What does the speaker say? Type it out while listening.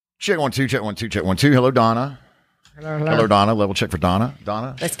Check 1 2, check 1 2, check 1 2. Hello, Donna. Hello, Donna. Level check for Donna.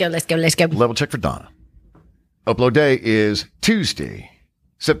 Donna. Let's go. Level check for Donna. Upload day is Tuesday,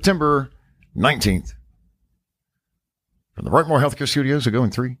 September 19th. From the Brightmore Healthcare Studios, we go in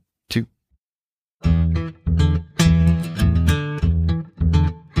 3, 2.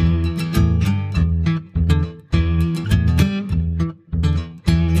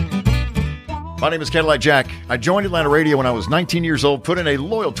 My name is Cadillac Jack. I joined Atlanta Radio when I was 19 years old, put in a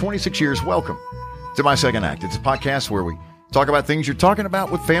loyal 26 years. Welcome to My Second Act. It's a podcast where we talk about things you're talking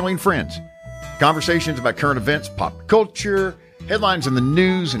about with family and friends. Conversations about current events, pop culture, headlines in the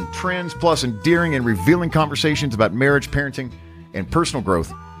news and trends, plus endearing and revealing conversations about marriage, parenting, and personal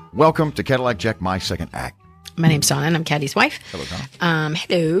growth. Welcome to Cadillac Jack, My Second Act. My name's Donna, and I'm Caddy's wife. Hello, Donna.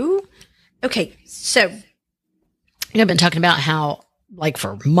 Hello. Okay, so I've been talking about how, like,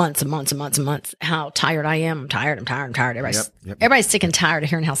 for months and months and months and months, how tired I am. I'm tired. Everybody's sick and tired of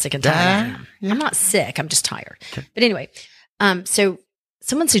hearing how sick and tired I am. Yeah. I'm not sick. I'm just tired. Okay. But anyway, so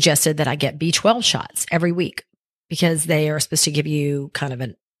someone suggested that I get B12 shots every week because they are supposed to give you kind of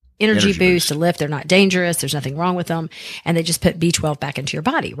an energy boost, a lift. They're not dangerous. There's nothing wrong with them. And they just put B12 back into your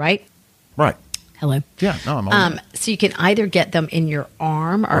body, right? Right. Hello. Yeah. No, I'm on that. So you can either get them in your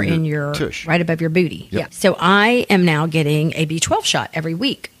arm or in your tush, right above your booty. Yep. Yeah. So I am now getting a B12 shot every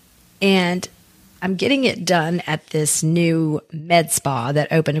week, and I'm getting it done at this new med spa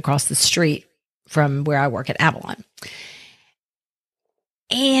that opened across the street from where I work at Avalon.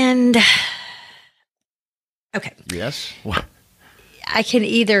 And okay. Yes. What? I can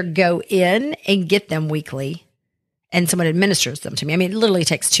either go in and get them weekly, and someone administers them to me. I mean, it literally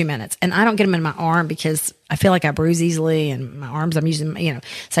takes 2 minutes. And I don't get them in my arm because I feel like I bruise easily, and my arms, I'm using,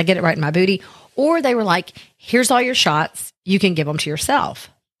 so I get it right in my booty. Or they were like, here's all your shots. You can give them to yourself.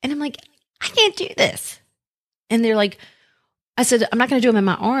 And I'm like, I can't do this. And they're like, I said, I'm not going to do them in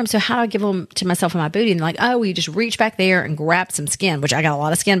my arm. So how do I give them to myself in my booty? And they're like, oh, well, you just reach back there and grab some skin, which I got a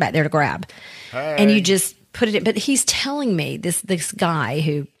lot of skin back there to grab. Hey. And you just put it in. But he's telling me, this guy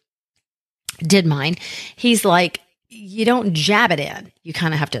who did mine, he's like, you don't jab it in. You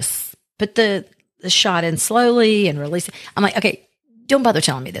kind of have to put the shot in slowly and release it. I'm like, okay, don't bother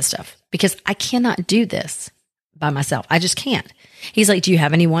telling me this stuff because I cannot do this by myself. I just can't. He's like, do you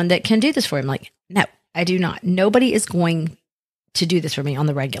have anyone that can do this for you? I'm like, no, I do not. Nobody is going to do this for me on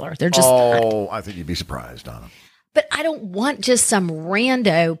the regular. They're just. Oh, I think you'd be surprised, Donna. But I don't want just some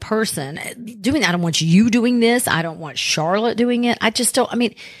rando person doing that. I don't want you doing this. I don't want Charlotte doing it. I just don't. I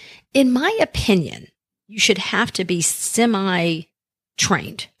mean, in my opinion, you should have to be semi-trained.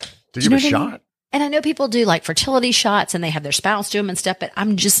 To give a shot? And I know people do like fertility shots and they have their spouse do them and stuff, but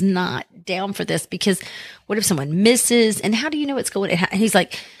I'm just not down for this because what if someone misses? And how do you know it's going? And he's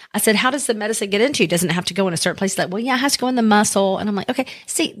like, I said, how does the medicine get into you? Doesn't it have to go in a certain place? He's like, well, yeah, it has to go in the muscle. And I'm like, okay,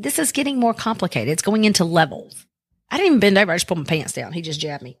 see, this is getting more complicated. It's going into levels. I didn't even bend over. I just pulled my pants down. He just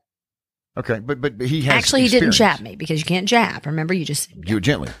jabbed me. Okay, but he has actually, experience. He didn't jab me because you can't jab. Remember, you just do it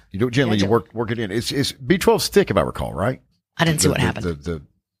gently. You do it gently. You work it in. It's B12 thick, if I recall, right? I didn't see what happened. The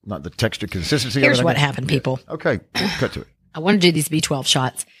not the texture, consistency. Here's what happened, people. Yeah. Okay, cut to it. I want to do these B12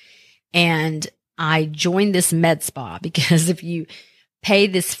 shots, and I joined this med spa because if you pay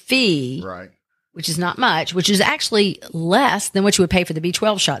this fee, right, which is not much, which is actually less than what you would pay for the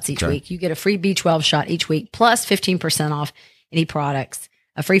B12 shots each week, you get a free B12 shot each week plus 15% off any products.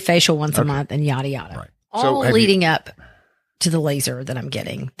 A free facial once a month and yada, yada. Right. All leading up to the laser that I'm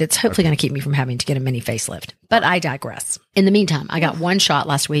getting that's hopefully going to keep me from having to get a mini facelift. But I digress. In the meantime, I got one shot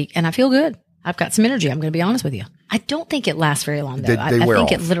last week and I feel good. I've got some energy. I'm going to be honest with you. I don't think it lasts very long, though. I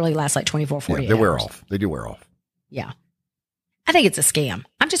think it literally lasts like 24, 48 hours. They wear off. They do wear off. Yeah. I think it's a scam.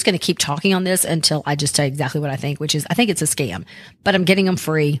 I'm just going to keep talking on this until I just tell you exactly what I think, which is I think it's a scam. But I'm getting them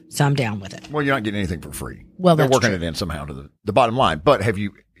free, so I'm down with it. Well, you're not getting anything for free. Well, they're working it in somehow to the bottom line. But have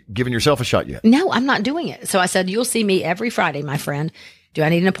you given yourself a shot yet? No, I'm not doing it. So I said, you'll see me every Friday, my friend. Do I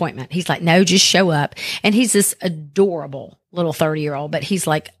need an appointment? He's like, no, just show up. And he's this adorable little 30-year-old, but he's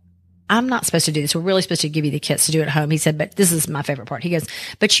like, I'm not supposed to do this. We're really supposed to give you the kits to do at home. He said, but this is my favorite part. He goes,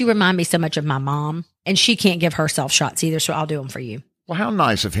 but you remind me so much of my mom, and she can't give herself shots either, so I'll do them for you. Well, how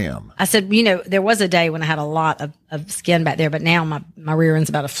nice of him. I said, there was a day when I had a lot of skin back there, but now my rear end's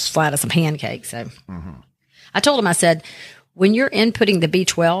about as flat as a pancake. So I told him, I said, when you're inputting the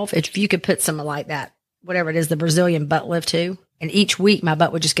B12, if you could put some like that, whatever it is, the Brazilian butt lift too, and each week my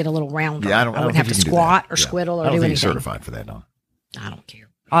butt would just get a little rounder. Yeah, I wouldn't have to squat or squiddle or do anything. I don't think he's certified for that, Don. I don't care.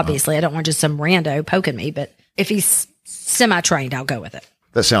 Obviously, I don't want just some rando poking me, but if he's semi-trained, I'll go with it.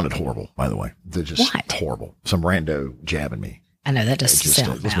 That sounded horrible, by the way. Horrible. Some rando jabbing me. I know that doesn't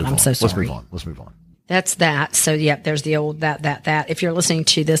sound bad. I'm so sorry. Let's move on. That's that. So, yep, there's the old that. If you're listening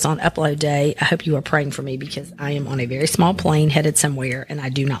to this on upload day, I hope you are praying for me because I am on a very small plane headed somewhere and I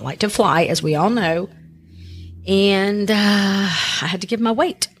do not like to fly, as we all know. And I had to give my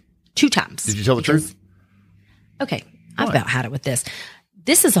weight 2 times. Did you tell the truth? Okay. I've about had it with this.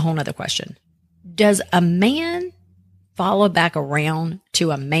 This is a whole nother question. Does a man follow back around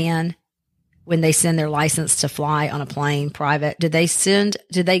to a man when they send their license to fly on a plane private? Did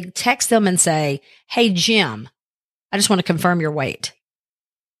they text them and say, hey, Jim, I just want to confirm your weight?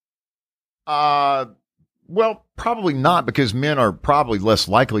 Well, probably not, because men are probably less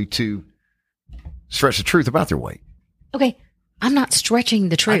likely to stretch the truth about their weight. Okay. I'm not stretching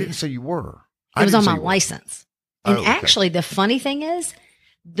the truth. I didn't say you were. It was on my license. And actually, the funny thing is,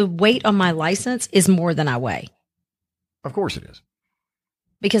 the weight on my license is more than I weigh. Of course it is.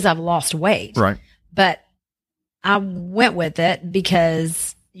 Because I've lost weight. Right. But I went with it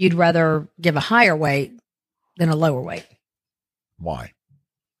because you'd rather give a higher weight than a lower weight. Why?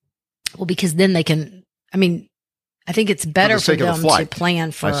 Well, because then they can, I think it's better for them to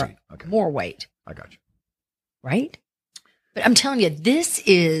plan for more weight. I got you. Right? But I'm telling you, this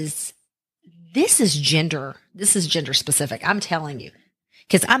is gender specific. I'm telling you.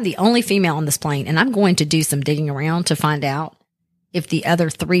 Because I'm the only female on this plane, and I'm going to do some digging around to find out if the other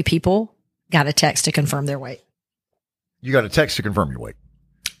 3 people got a text to confirm their weight. You got a text to confirm your weight?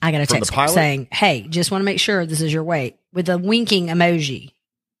 I got a text saying, hey, just want to make sure this is your weight, with a winking emoji.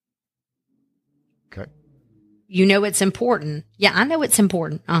 Okay. You know it's important. Yeah, I know it's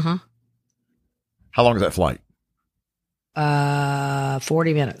important. Uh-huh. How long is that flight?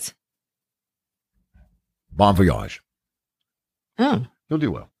 40 minutes. Bon voyage. Oh. You'll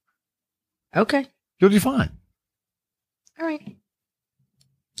do well. Okay. You'll do fine. All right.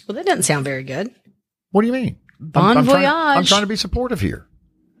 Well, that doesn't sound very good. What do you mean? Bon voyage. I'm trying to be supportive here.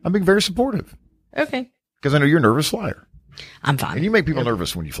 I'm being very supportive. Okay. Because I know you're a nervous flyer. I'm fine. And you make people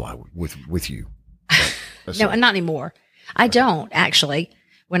nervous when you fly with you. No, not anymore. I don't, actually.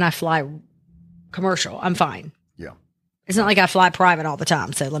 When I fly commercial, I'm fine. Yeah. It's not like I fly private all the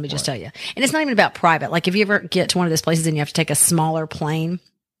time. So let me just tell you. And it's not even about private. Like if you ever get to one of those places and you have to take a smaller plane,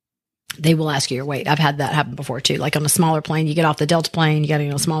 they will ask you your weight. I've had that happen before too. Like on a smaller plane, you get off the Delta plane, you got to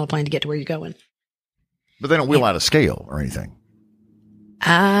get on a smaller plane to get to where you're going. But they don't wheel out a scale or anything.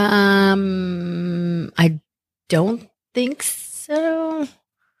 I don't think so.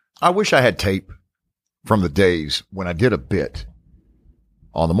 I wish I had tape from the days when I did a bit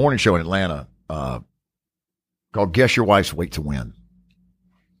on the morning show in Atlanta, called Guess Your Wife's Weight to Win.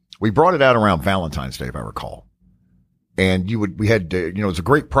 We brought it out around Valentine's Day, if I recall. And we had, it was a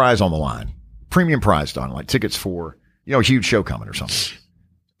great prize on the line, premium prize, Donna, like tickets for, a huge show coming or something.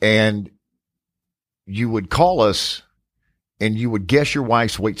 And you would call us and you would guess your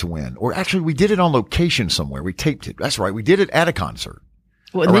wife's weight to win. Or actually, we did it on location somewhere. We taped it. That's right. We did it at a concert.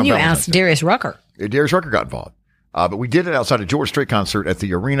 Well, then you asked Darius Rucker. Darius Rucker got involved. But we did it outside of George Strait concert at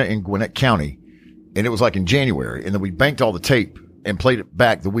the arena in Gwinnett County. And it was like in January. And then we banked all the tape and played it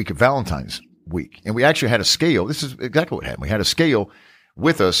back the week of Valentine's week. And we actually had a scale. This is exactly what happened. We had a scale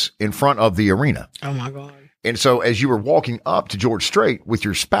with us in front of the arena. Oh my God. And so as you were walking up to George Strait with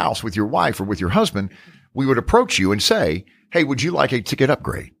your spouse, with your wife, or with your husband, we would approach you and say, hey, would you like a ticket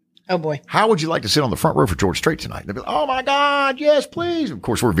upgrade? Oh boy. How would you like to sit on the front row for George Strait tonight? And they'd be like, oh my God, yes, please. Of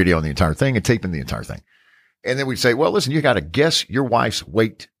course, we're videoing the entire thing and taping the entire thing. And then we'd say, well, listen, you got to guess your wife's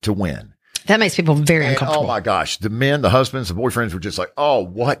weight to win. That makes people very uncomfortable. Oh my gosh. The men, the husbands, the boyfriends were just like, oh,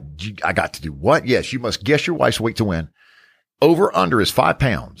 what? I got to do what? Yes, you must guess your wife's weight to win. Over under is 5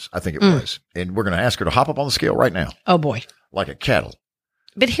 pounds, I think it was. And we're going to ask her to hop up on the scale right now. Oh boy. Like a cattle.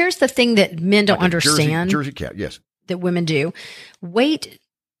 But here's the thing that men don't understand. Jersey cat, yes. That women do. Weight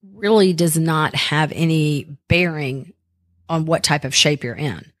really does not have any bearing on what type of shape you're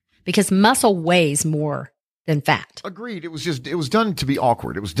in, because muscle weighs more than fat. Agreed. It was done to be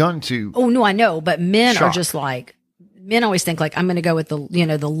awkward. It was done to. Oh no, I know, but men are just like, men always think like, I'm going to go with the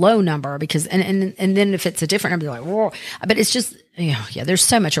low number because, and then if it's a different number, they're like, whoa. But it's just, there's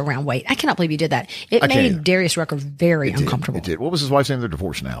so much around weight. I cannot believe you did that. It made Darius Rucker very uncomfortable. It did. What was his wife's name? They're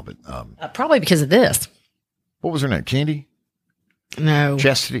divorced now, but probably because of this. What was her name? Candy? No.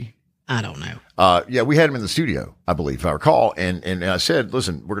 Chastity? I don't know. We had him in the studio, I believe, if I recall. And I said,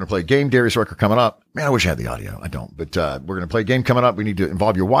 listen, we're going to play a game. Darius Rucker coming up. Man, I wish I had the audio. I don't. But we're going to play a game coming up. We need to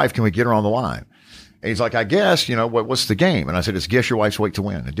involve your wife. Can we get her on the line? And he's like, I guess, what's the game? And I said, it's guess your wife's weight to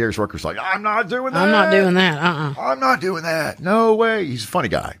win. And Darius Rucker's like, I'm not doing that. I'm not doing that. I'm not doing that. No way. He's a funny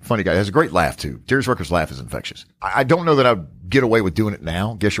guy. He has a great laugh, too. Darius Rucker's laugh is infectious. I don't know that I'd get away with doing it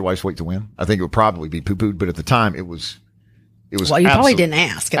now. Guess your wife's weight to win. I think it would probably be poo-pooed. But at the time, it was It was well, you probably didn't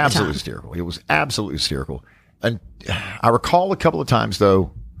ask at the absolutely time. hysterical. It was absolutely hysterical. And I recall a couple of times,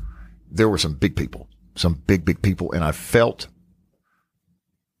 though, there were some big people, big people, and I felt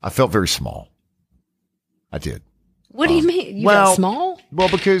very small. I did. What do you mean? You felt small? Well,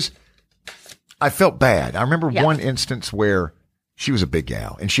 because I felt bad. I remember one instance where she was a big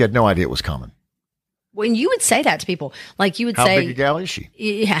gal, and she had no idea it was coming. When you would say that to people, like you would how say, big a gal is she?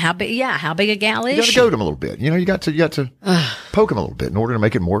 Yeah, how big a gal is she? You got to goad them a little bit. You got to poke them a little bit in order to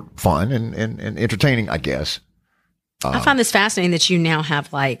make it more fun and entertaining, I guess. I find this fascinating that you now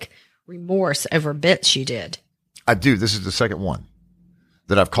have like remorse over bits you did. I do. This is the second one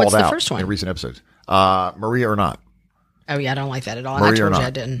that I've called out first one? in recent episodes. Maria or not. Oh yeah, I don't like that at all. Maria I told or not. you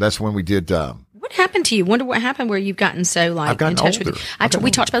I didn't. That's when we did. What happened to you? Wonder what happened where you've gotten so like I've gotten in touch older. with you.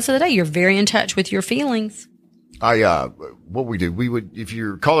 We talked about this the other day. You're very in touch with your feelings. What we do, we would, if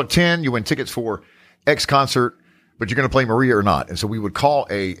you're caller 10, you win tickets for X concert, but you're going to play Maria or not. And so we would call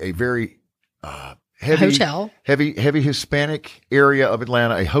a very, heavy hotel, heavy Hispanic area of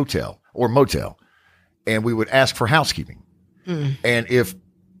Atlanta, a hotel or motel. And we would ask for housekeeping. And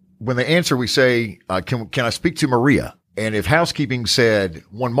when they answer, we say, can I speak to Maria? And if housekeeping said,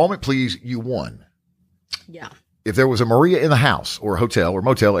 one moment, please, you won. Yeah. If there was a Maria in the house or hotel or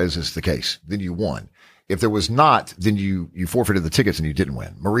motel, as is the case, then you won. If there was not, then you forfeited the tickets and you didn't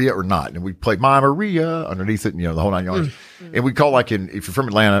win. Maria or not. And we played My Maria underneath it, the whole 9 yards. And we call if you're from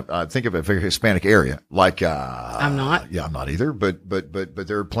Atlanta, think of a very Hispanic area. Like, I'm not. Yeah, I'm not either, but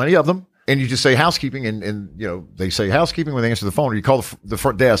there are plenty of them. And you just say housekeeping and they say housekeeping when they answer the phone, or you call the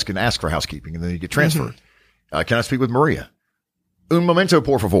front desk and ask for housekeeping and then you get transferred. Can I speak with Maria? Un momento,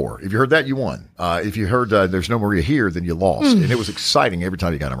 por favor. If you heard that, you won. If you heard there's no Maria here, then you lost. And it was exciting every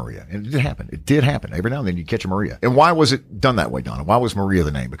time you got a Maria. And it did happen. It did happen. Every now and then you catch a Maria. And why was it done that way, Donna? Why was Maria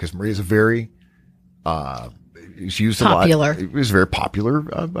the name? Because Maria is a very, it's used popular. A lot. It was a very popular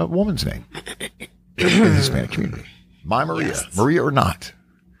woman's name in the Hispanic community. My Maria. Yes. Maria or not.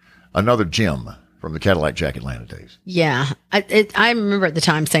 Another gem from the Cadillac Jack Atlanta days. Yeah. I remember at the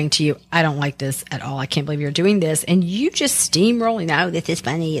time saying to you, I don't like this at all. I can't believe you're doing this. And you just steamrolling, oh, this is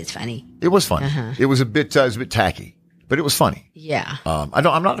funny. It's funny. It was funny. It was a bit tacky, but it was funny. Yeah.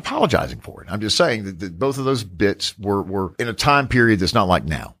 I'm not apologizing for it. I'm just saying that both of those bits were in a time period that's not like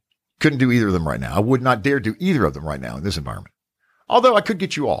now. Couldn't do either of them right now. I would not dare do either of them right now in this environment. Although I could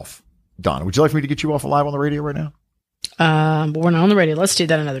get you off. Donna, would you like for me to get you off live on the radio right now? But we're not on the radio. Let's do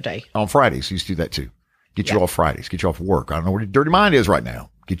that another day. On Fridays, you used to do that too. Get you off Fridays. Get you off work. I don't know where your dirty mind is right now.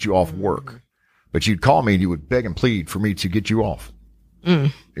 Get you off work. But you'd call me and you would beg and plead for me to get you off.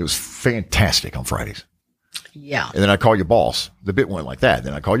 It was fantastic on Fridays. Yeah. And then I call your boss. The bit went like that.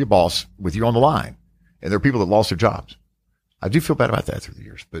 Then I call your boss with you on the line. And there are people that lost their jobs. I do feel bad about that through the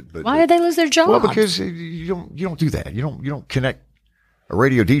years. But why did they lose their job? Well, because you don't do that. You don't connect a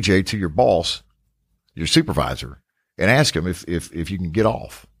radio DJ to your boss, your supervisor, and ask him if you can get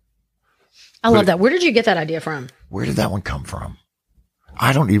off. I love that. Where did you get that idea from? Where did that one come from?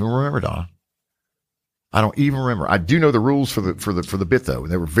 I don't even remember, Donna. I don't even remember. I do know the rules for the bit though.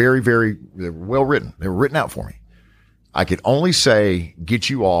 And they were very, very, they were well written. They were written out for me. I could only say get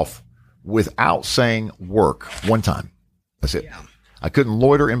you off without saying work one time. That's it. Yeah. I couldn't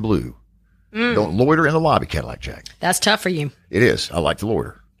loiter in blue. Don't loiter in the lobby, Cadillac Jack. That's tough for you. It is. I like to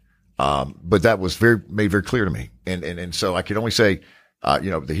loiter. But that was made very clear to me. And so I could only say,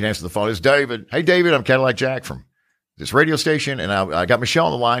 he'd answer the phone. It's David. Hey, David, I'm Cadillac Jack from this radio station. And I got Michelle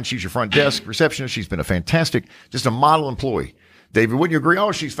on the line. She's your front desk receptionist. She's been a fantastic, just a model employee. David, wouldn't you agree?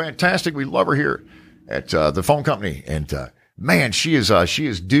 Oh, she's fantastic. We love her here at the phone company. And, man, she is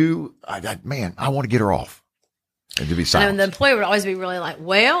due. I want to get her off. And to be silent. And the employee would always be really like,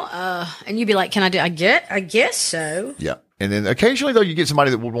 well, and you'd be like, can I do, I guess so. Yeah. And then occasionally though, you get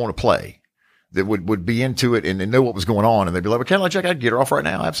somebody that would want to play, that would be into it and know what was going on. And they'd be like, well, Cadillac Jack, I'd get her off right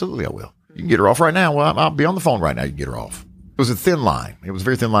now. Absolutely. I will. You can get her off right now. Well, I'll be on the phone right now. You can get her off. It was a thin line. It was a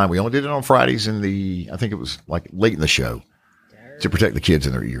very thin line. We only did it on Fridays I think it was like late in the show to protect the kids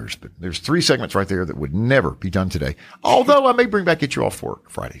in their ears. But there's 3 segments right there that would never be done today. Although I may bring back Get You Off Work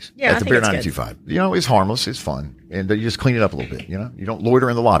Fridays at the Bear 92.5. It's harmless. It's fun. And you just clean it up a little bit. You don't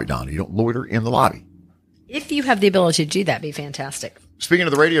loiter in the lobby, Donna. You don't loiter in the lobby. If you have the ability to do that, be fantastic. Speaking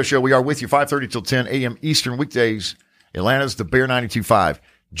of the radio show, we are with you 5:30 till 10 a.m. Eastern weekdays. Atlanta's the Bear 92.5.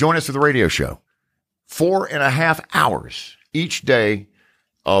 Join us for the radio show. 4.5 hours each day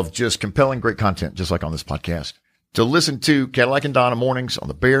of just compelling, great content, just like on this podcast. To listen to Cadillac and Donna mornings on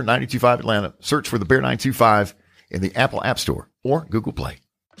the Bear 92.5 Atlanta, search for the Bear 92.5 in the Apple App Store or Google Play.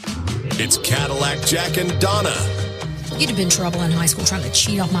 It's Cadillac Jack and Donna. You'd have been in trouble in high school trying to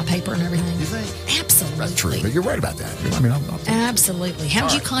cheat off my paper and everything. You think? Absolutely. That's true, but you're right about that. I mean, I'm Absolutely. How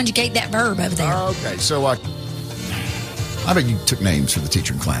would you conjugate that verb over there? Okay, so I bet you took names for the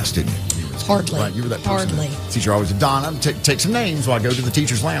teacher in class, didn't you? Hardly. Right, you were that person. Hardly. The teacher always said, Donna, take some names while I go to the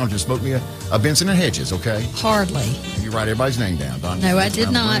teacher's lounge and smoke me a Benson and Hedges, okay? Hardly. And you write everybody's name down, Donna. No, I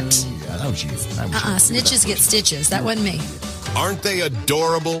did not. Yeah, that was you. Snitches get stitches. That wasn't me. Aren't they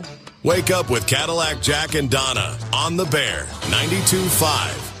adorable? Wake up with Cadillac Jack and Donna on the Bear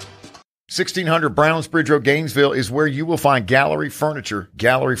 92.5. 1600 Brownsbridge Road, Gainesville is where you will find Gallery Furniture.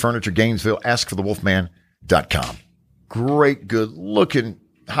 Gallery Furniture, Gainesville. AskForTheWolfman.com. Great, good-looking,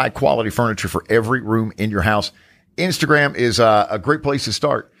 high-quality furniture for every room in your house. Instagram is a great place to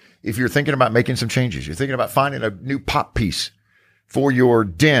start. If you're thinking about making some changes, you're thinking about finding a new pop piece for your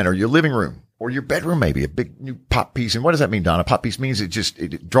den or your living room or your bedroom, maybe a big new pop piece. And what does that mean, Donna? Pop piece means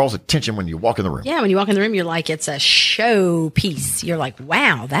it draws attention when you walk in the room. Yeah, when you walk in the room, you're like, it's a show piece. You're like,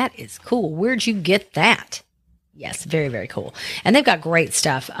 wow, that is cool. Where'd you get that? Yes, very, very cool. And they've got great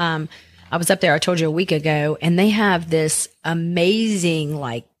stuff. I was up there, I told you a week ago, and they have this amazing,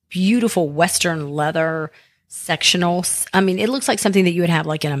 like, beautiful Western leather sectional. I mean, it looks like something that you would have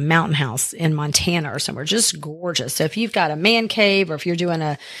like in a mountain house in Montana or somewhere. Just gorgeous. So if you've got a man cave or if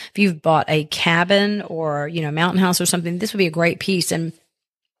you've bought a cabin or, mountain house or something, this would be a great piece. And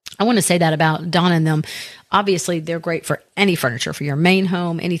I want to say that about Donna and them. Obviously, they're great for any furniture, for your main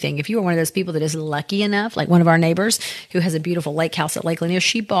home, anything. If you are one of those people that is lucky enough, like one of our neighbors who has a beautiful lake house at Lake Lanier,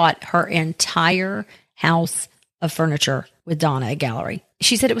 she bought her entire house of furniture with Donna at Gallery.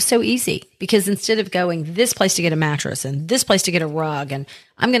 She said it was so easy because instead of going this place to get a mattress and this place to get a rug and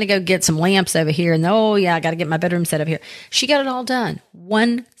I'm going to go get some lamps over here and I got to get my bedroom set up here. She got it all done.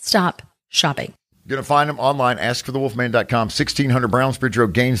 One-stop shopping. You're going to find them online, askforthewolfman.com, 1600 Brownsbridge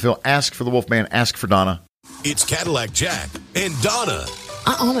Road, Gainesville. Ask for the Wolfman, ask for Donna. It's Cadillac Jack and Donna.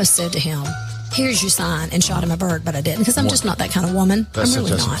 I almost said to him, here's your sign, and shot him a bird, but I didn't because I'm just not that kind of woman. That's I'm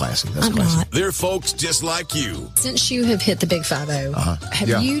really not. Classy. That's I'm classy. not. They're folks just like you. Since you have hit the big 50,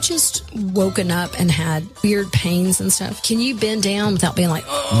 have you just woken up and had weird pains and stuff? Can you bend down without being like,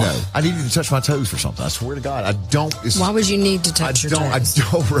 oh? No. I needed to touch my toes for something. I swear to God, I don't. Why would you need to touch your toes? I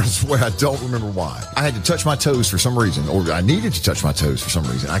swear, I don't remember why. I had to touch my toes for some reason, or I needed to touch my toes for some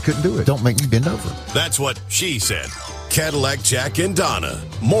reason. I couldn't do it. Don't make me bend over. That's what she said. Cadillac Jack and Donna.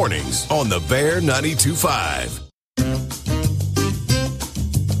 Mornings on the Bear 92.5.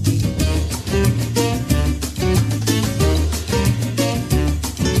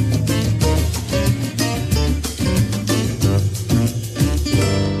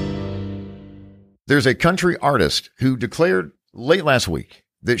 There's a country artist who declared late last week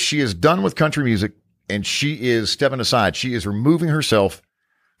that she is done with country music and she is stepping aside. She is removing herself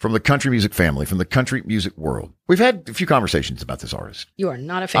from the country music family, from the country music world. We've had a few conversations about this artist. You are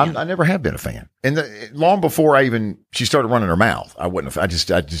not a fan. I never have been a fan. And long before she started running her mouth, I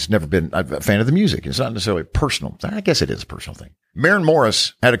just never been a fan of the music. It's not necessarily personal. I guess it is a personal thing. Maren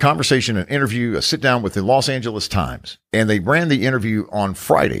Morris had a conversation, an interview, a sit down with the Los Angeles Times. And they ran the interview on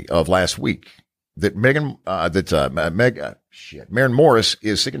Friday of last week that Maren Morris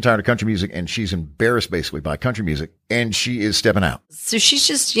is sick and tired of country music and she's embarrassed basically by country music and she is stepping out. So she's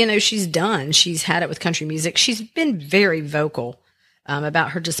just, she's done. She's had it with country music. She's been very vocal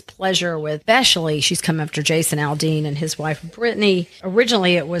about her displeasure with, especially she's come after Jason Aldean and his wife, Brittany.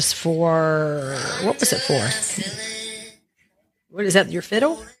 Originally it was for, what was it for? What is that, your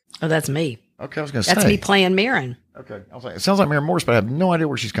fiddle? Oh, that's me. Okay, I was going to say. That's me playing Maren. Okay. I was like, it sounds like Maren Morris, but I have no idea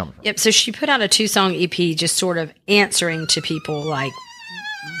where she's coming from. Yep. So she put out a 2-song EP just sort of answering to people like,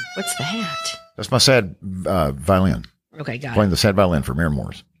 what's that? That's my sad violin. Okay, got Playing it. the sad violin for Maren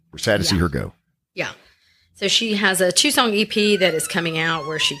Morris. We're sad to see her go. Yeah. So she has a 2-song EP that is coming out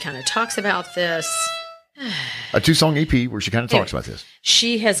where she kind of talks about this. A 2-song EP where she kind of talks about this.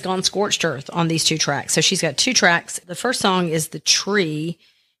 She has gone scorched earth on these 2 tracks. So she's got 2 tracks. The first song is The Tree.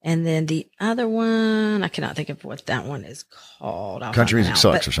 And then the other one, I cannot think of what that one is called. Country Music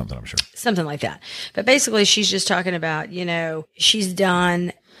Sucks or something, I'm sure. Something like that. But basically, she's just talking about, she's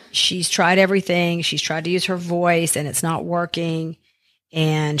done. She's tried everything. She's tried to use her voice, and it's not working.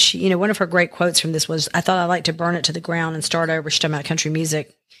 And she, one of her great quotes from this was, I thought I'd like to burn it to the ground and start over. She's talking about country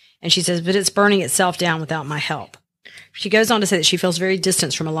music. And she says, but it's burning itself down without my help. She goes on to say that she feels very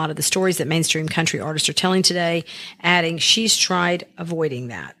distanced from a lot of the stories that mainstream country artists are telling today, adding she's tried avoiding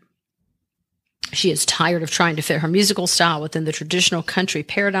that. She is tired of trying to fit her musical style within the traditional country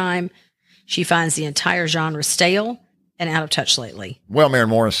paradigm. She finds the entire genre stale and out of touch lately. Well, Maren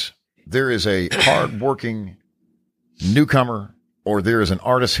Morris, there is a hard-working newcomer or there is an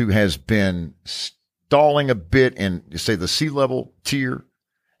artist who has been stalling a bit in, say, the C-level tier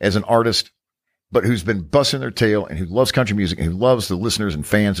as an artist, but who's been busting their tail and who loves country music and who loves the listeners and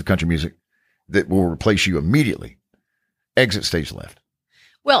fans of country music that will replace you immediately, exit stage left.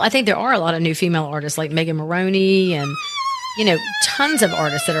 Well, I think there are a lot of new female artists like Megan Maroney and, tons of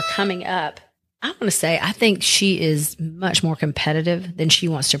artists that are coming up. I want to say, I think she is much more competitive than she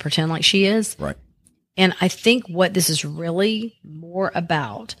wants to pretend like she is. Right. And I think what this is really more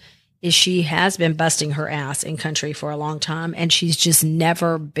about is she has been busting her ass in country for a long time, and she's just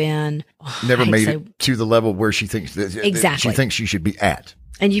never been... made it to the level where she thinks that she thinks she should be at.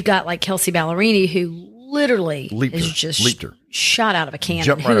 And you've got like Kelsey Ballerini, who literally leaped her. Shot out of a cannon,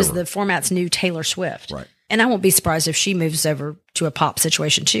 Jumped who right is over. the format's new Taylor Swift. Right. And I won't be surprised if she moves over to a pop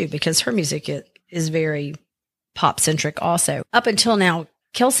situation too, because her music is very pop-centric also. Up until now,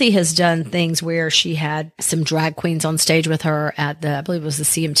 Kelsey has done things where she had some drag queens on stage with her at I believe it was the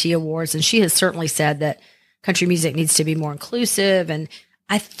CMT Awards. And she has certainly said that country music needs to be more inclusive. And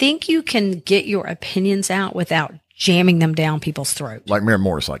I think you can get your opinions out without jamming them down people's throat. Like Maren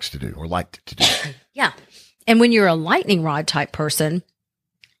Morris likes to do, or liked to do. Yeah. And when you're a lightning rod type person,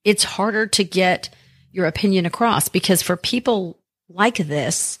 it's harder to get your opinion across, because for people like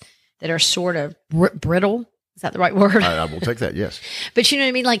this that are sort of brittle, is that the right word? I will take that, yes. But you know what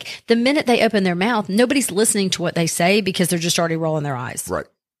I mean? Like the minute they open their mouth, nobody's listening to what they say because they're just already rolling their eyes. Right.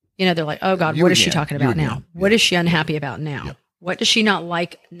 They're like, oh God, what is she talking about now? What is she unhappy about now? Yeah. What does she not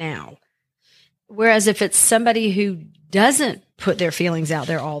like now? Whereas if it's somebody who doesn't put their feelings out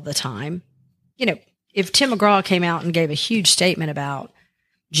there all the time, if Tim McGraw came out and gave a huge statement about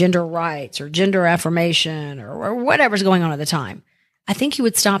gender rights or gender affirmation or whatever's going on at the time, I think you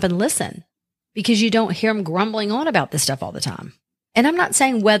would stop and listen, because you don't hear him grumbling on about this stuff all the time. And I'm not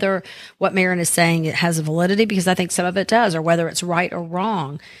saying whether what Maren is saying it has a validity, because I think some of it does, or whether it's right or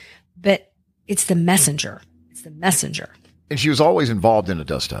wrong, but it's the messenger. It's the messenger. And she was always involved in a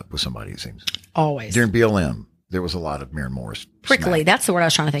dust-up with somebody, it seems. Always. During BLM, there was a lot of Maren Morris. Prickly. Smack. That's the word I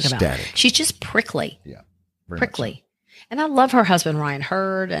was trying to think about. Static. She's just prickly. Yeah. Very Prickly. And I love her husband, Ryan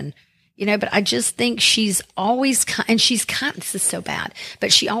Hurd. And, but I just think she's always, this is so bad,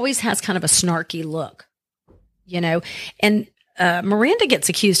 but she always has kind of a snarky look, and Miranda gets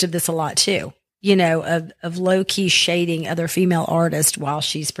accused of this a lot too, of low key shading other female artists while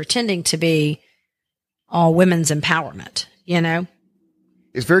she's pretending to be all women's empowerment,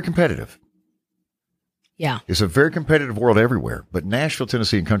 It's very competitive. Yeah. It's a very competitive world everywhere, but Nashville,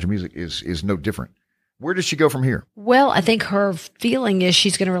 Tennessee and country music is no different. Where does she go from here? Well, I think her feeling is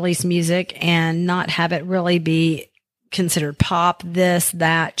she's going to release music and not have it really be considered pop, this,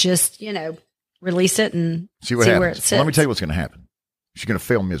 that, just, release it and see where it sits. Well, let me tell you what's going to happen. She's going to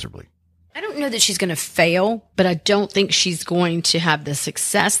fail miserably. I don't know that she's going to fail, but I don't think she's going to have the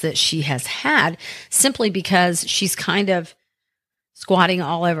success that she has had, simply because she's kind of squatting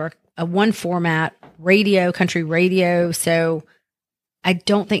all over a one format radio, country radio. So I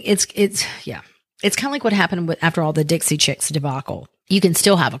don't think it's kind of like what happened after all the Dixie Chicks debacle. You can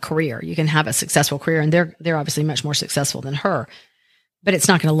still have a career. You can have a successful career, and they're obviously much more successful than her, but it's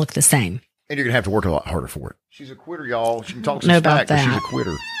not going to look the same. And you're going to have to work a lot harder for it. She's a quitter, y'all. She can talk some smack, but she's a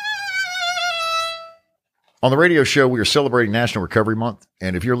quitter. On the radio show, we are celebrating National Recovery Month.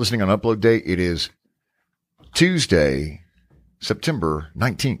 And if you're listening on upload day, it is Tuesday, September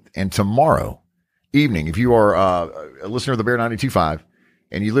 19th. And tomorrow evening, if you are a listener of the Bear 92.5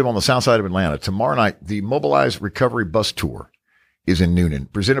 and you live on the south side of Atlanta, tomorrow night, the Mobilized Recovery Bus Tour is in Noonan,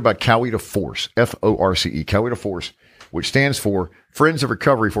 presented by Coweta Force, F-O-R-C-E, Coweta Force, which stands for Friends of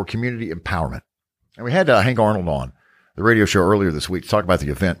Recovery for Community Empowerment. And we had Hank Arnold on the radio show earlier this week to talk about the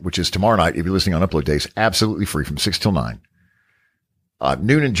event, which is tomorrow night. If you're listening on upload days, absolutely free from 6 till 9.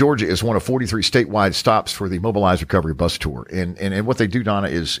 Noonan, Georgia is one of 43 statewide stops for the Mobilized Recovery Bus Tour. And what they do, Donna,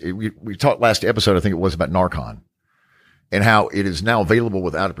 is we talked last episode, I think it was, about Narcan and how it is now available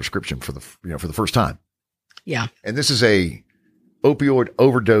without a prescription for the first time. Yeah. And this is a opioid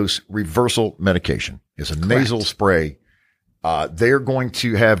overdose reversal medication. It's a nasal spray. They're going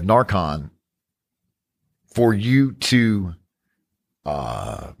to have Narcan for you to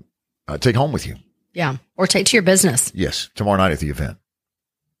take home with you. Yeah. Or take to your business. Yes. Tomorrow night at the event.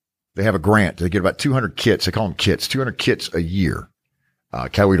 They have a grant. They get about 200 kits. They call them kits, 200 kits a year.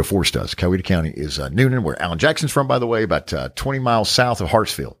 Coweta Force does. Coweta County is Noonan, where Alan Jackson's from, by the way, about 20 miles south of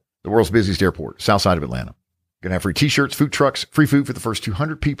Hartsfield, the world's busiest airport, south side of Atlanta. Going to have free T-shirts, food trucks, free food for the first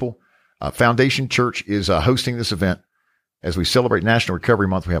 200 people. Foundation Church is hosting this event as we celebrate National Recovery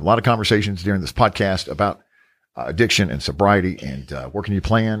Month. We have a lot of conversations during this podcast about addiction and sobriety and where can you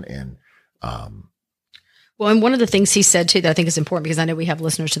plan and well, and one of the things he said too that I think is important, because I know we have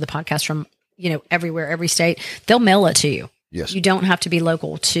listeners to the podcast from everywhere, every state. They'll mail it to you. Yes. You don't have to be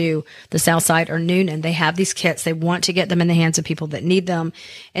local to the South Side or Noonan. They have these kits. They want to get them in the hands of people that need them.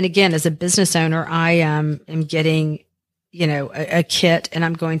 And again, as a business owner, I am getting, a kit, and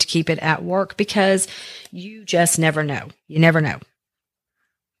I'm going to keep it at work because you just never know. You never know.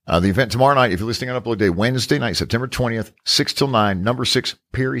 The event tomorrow night, if you're listening on Upload Day, Wednesday night, September 20th, 6 till 9, number 6,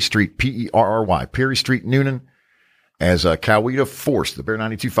 Perry Street, Perry, Perry Street, Noonan, as Coweta Force, the Bear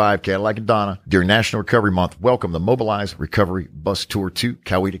 92.5, Cadillac and Donna, during National Recovery Month, welcome the Mobilize Recovery Bus Tour to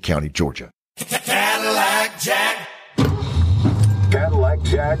Coweta County, Georgia. Cadillac Jack. Cadillac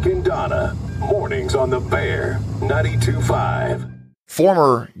Jack and Donna, mornings on the Bear 92.5.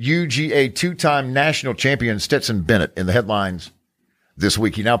 Former UGA two-time national champion Stetson Bennett in the headlines this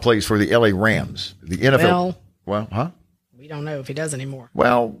week. He now plays for the LA Rams. The NFL. We don't know if he does anymore.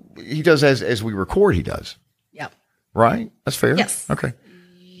 Well, he does as we record, he does. Yep. Right? That's fair? Yes. Okay.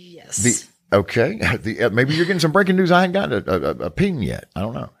 Yes. Maybe you're getting some breaking news. I ain't got a ping yet. I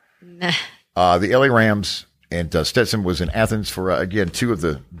don't know. Nah. The LA Rams and Stetson was in Athens for, again, two of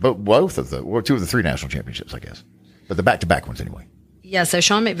the three national championships, I guess. But the back-to-back ones anyway. Yeah, so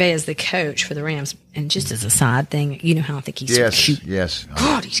Sean McVay is the coach for the Rams. And just as a side thing, you know how I think he's so cute. Yes.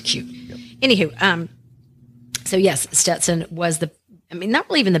 God, he's cute. Yep. Anywho, so yes, Stetson was not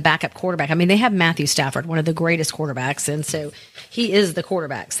really even the backup quarterback. I mean, they have Matthew Stafford, one of the greatest quarterbacks. And so he is the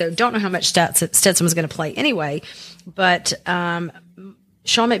quarterback. So don't know how much Stetson was going to play anyway. But Sean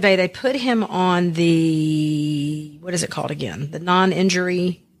McVay, they put him on the, what is it called again? The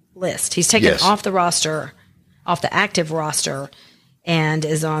non-injury list. He's taken off the roster, off the active roster, and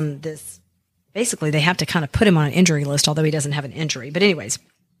is on this. Basically, they have to kind of put him on an injury list, although he doesn't have an injury. But anyways,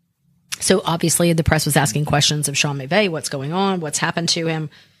 so obviously the press was asking questions of Sean McVay. What's going on? What's happened to him?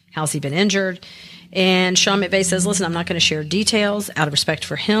 How's he been injured? And Sean McVay says, listen, I'm not going to share details out of respect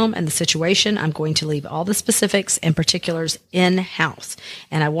for him and the situation. I'm going to leave all the specifics and particulars in-house.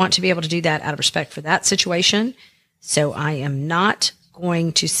 And I want to be able to do that out of respect for that situation. So I am not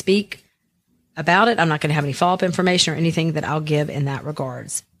going to speak about it. I'm not going to have any follow-up information or anything that I'll give in that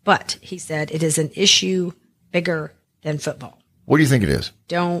regards. But he said it is an issue bigger than football. What do you think it is?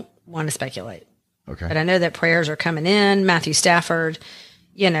 Don't want to speculate. Okay. But I know that prayers are coming in. Matthew Stafford,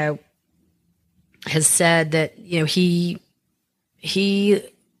 has said that, he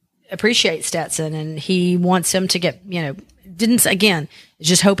appreciates Stetson and he wants him to get,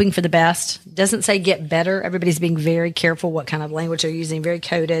 just hoping for the best. Doesn't say get better. Everybody's being very careful what kind of language they're using, very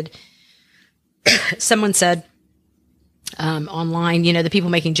coded. Someone said online, the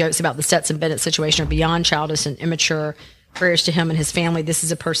people making jokes about the Stetson Bennett situation are beyond childish and immature. Prayers to him and his family. This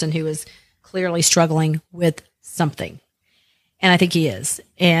is a person who is clearly struggling with something. And I think he is.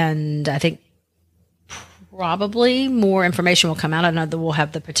 And I think probably more information will come out. I know that we'll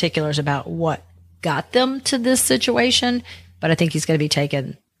have the particulars about what got them to this situation, but I think he's going to be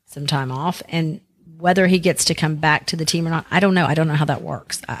taking some time off. And whether he gets to come back to the team or not, I don't know. I don't know how that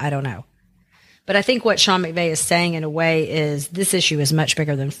works. I don't know. But I think what Sean McVay is saying in a way is this issue is much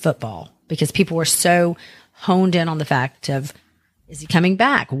bigger than football because people were so honed in on the fact of, is he coming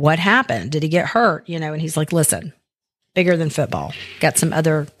back? What happened? Did he get hurt? And he's like, listen, bigger than football. Got some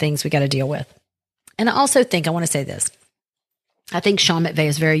other things we got to deal with. And I also think, I want to say this. I think Sean McVay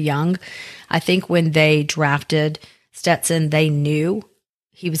is very young. I think when they drafted Stetson, they knew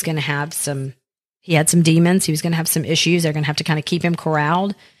he was going to have he had some demons. He was going to have some issues. They're going to have to kind of keep him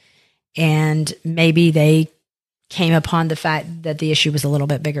corralled. And maybe they came upon the fact that the issue was a little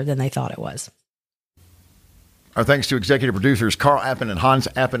bit bigger than they thought it was. Our thanks to executive producers Carl Appen and Hans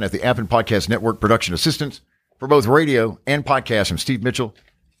Appen at the Appen Podcast Network, production assistants for both radio and podcast from Steve Mitchell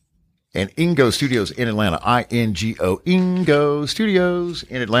and Ingo Studios in Atlanta, I-N-G-O, Ingo Studios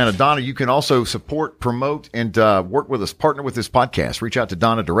in Atlanta. Donna, you can also support, promote, and work with us, partner with this podcast. Reach out to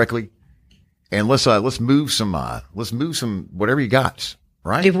Donna directly, and let's move some whatever you got.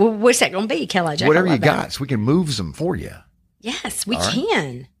 Right? Dude, what's that going to be, Cadillac Jack? Whatever you got, so we can move them for you. Yes, we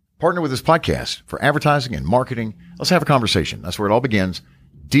can. Partner with this podcast for advertising and marketing. Let's have a conversation. That's where it all begins.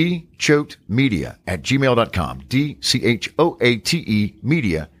 dchoatemedia@gmail.com. D-C-H-O-A-T-E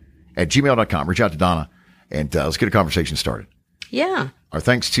media@gmail.com. Reach out to Donna, and let's get a conversation started. Yeah. Our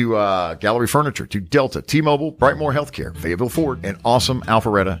thanks to Gallery Furniture, to Delta, T-Mobile, Brightmore Healthcare, Fayetteville Ford, and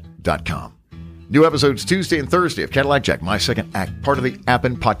AwesomeAlpharetta.com. New episodes Tuesday and Thursday of Cadillac Jack, My Second Act, part of the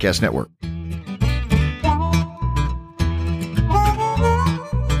Appen Podcast Network.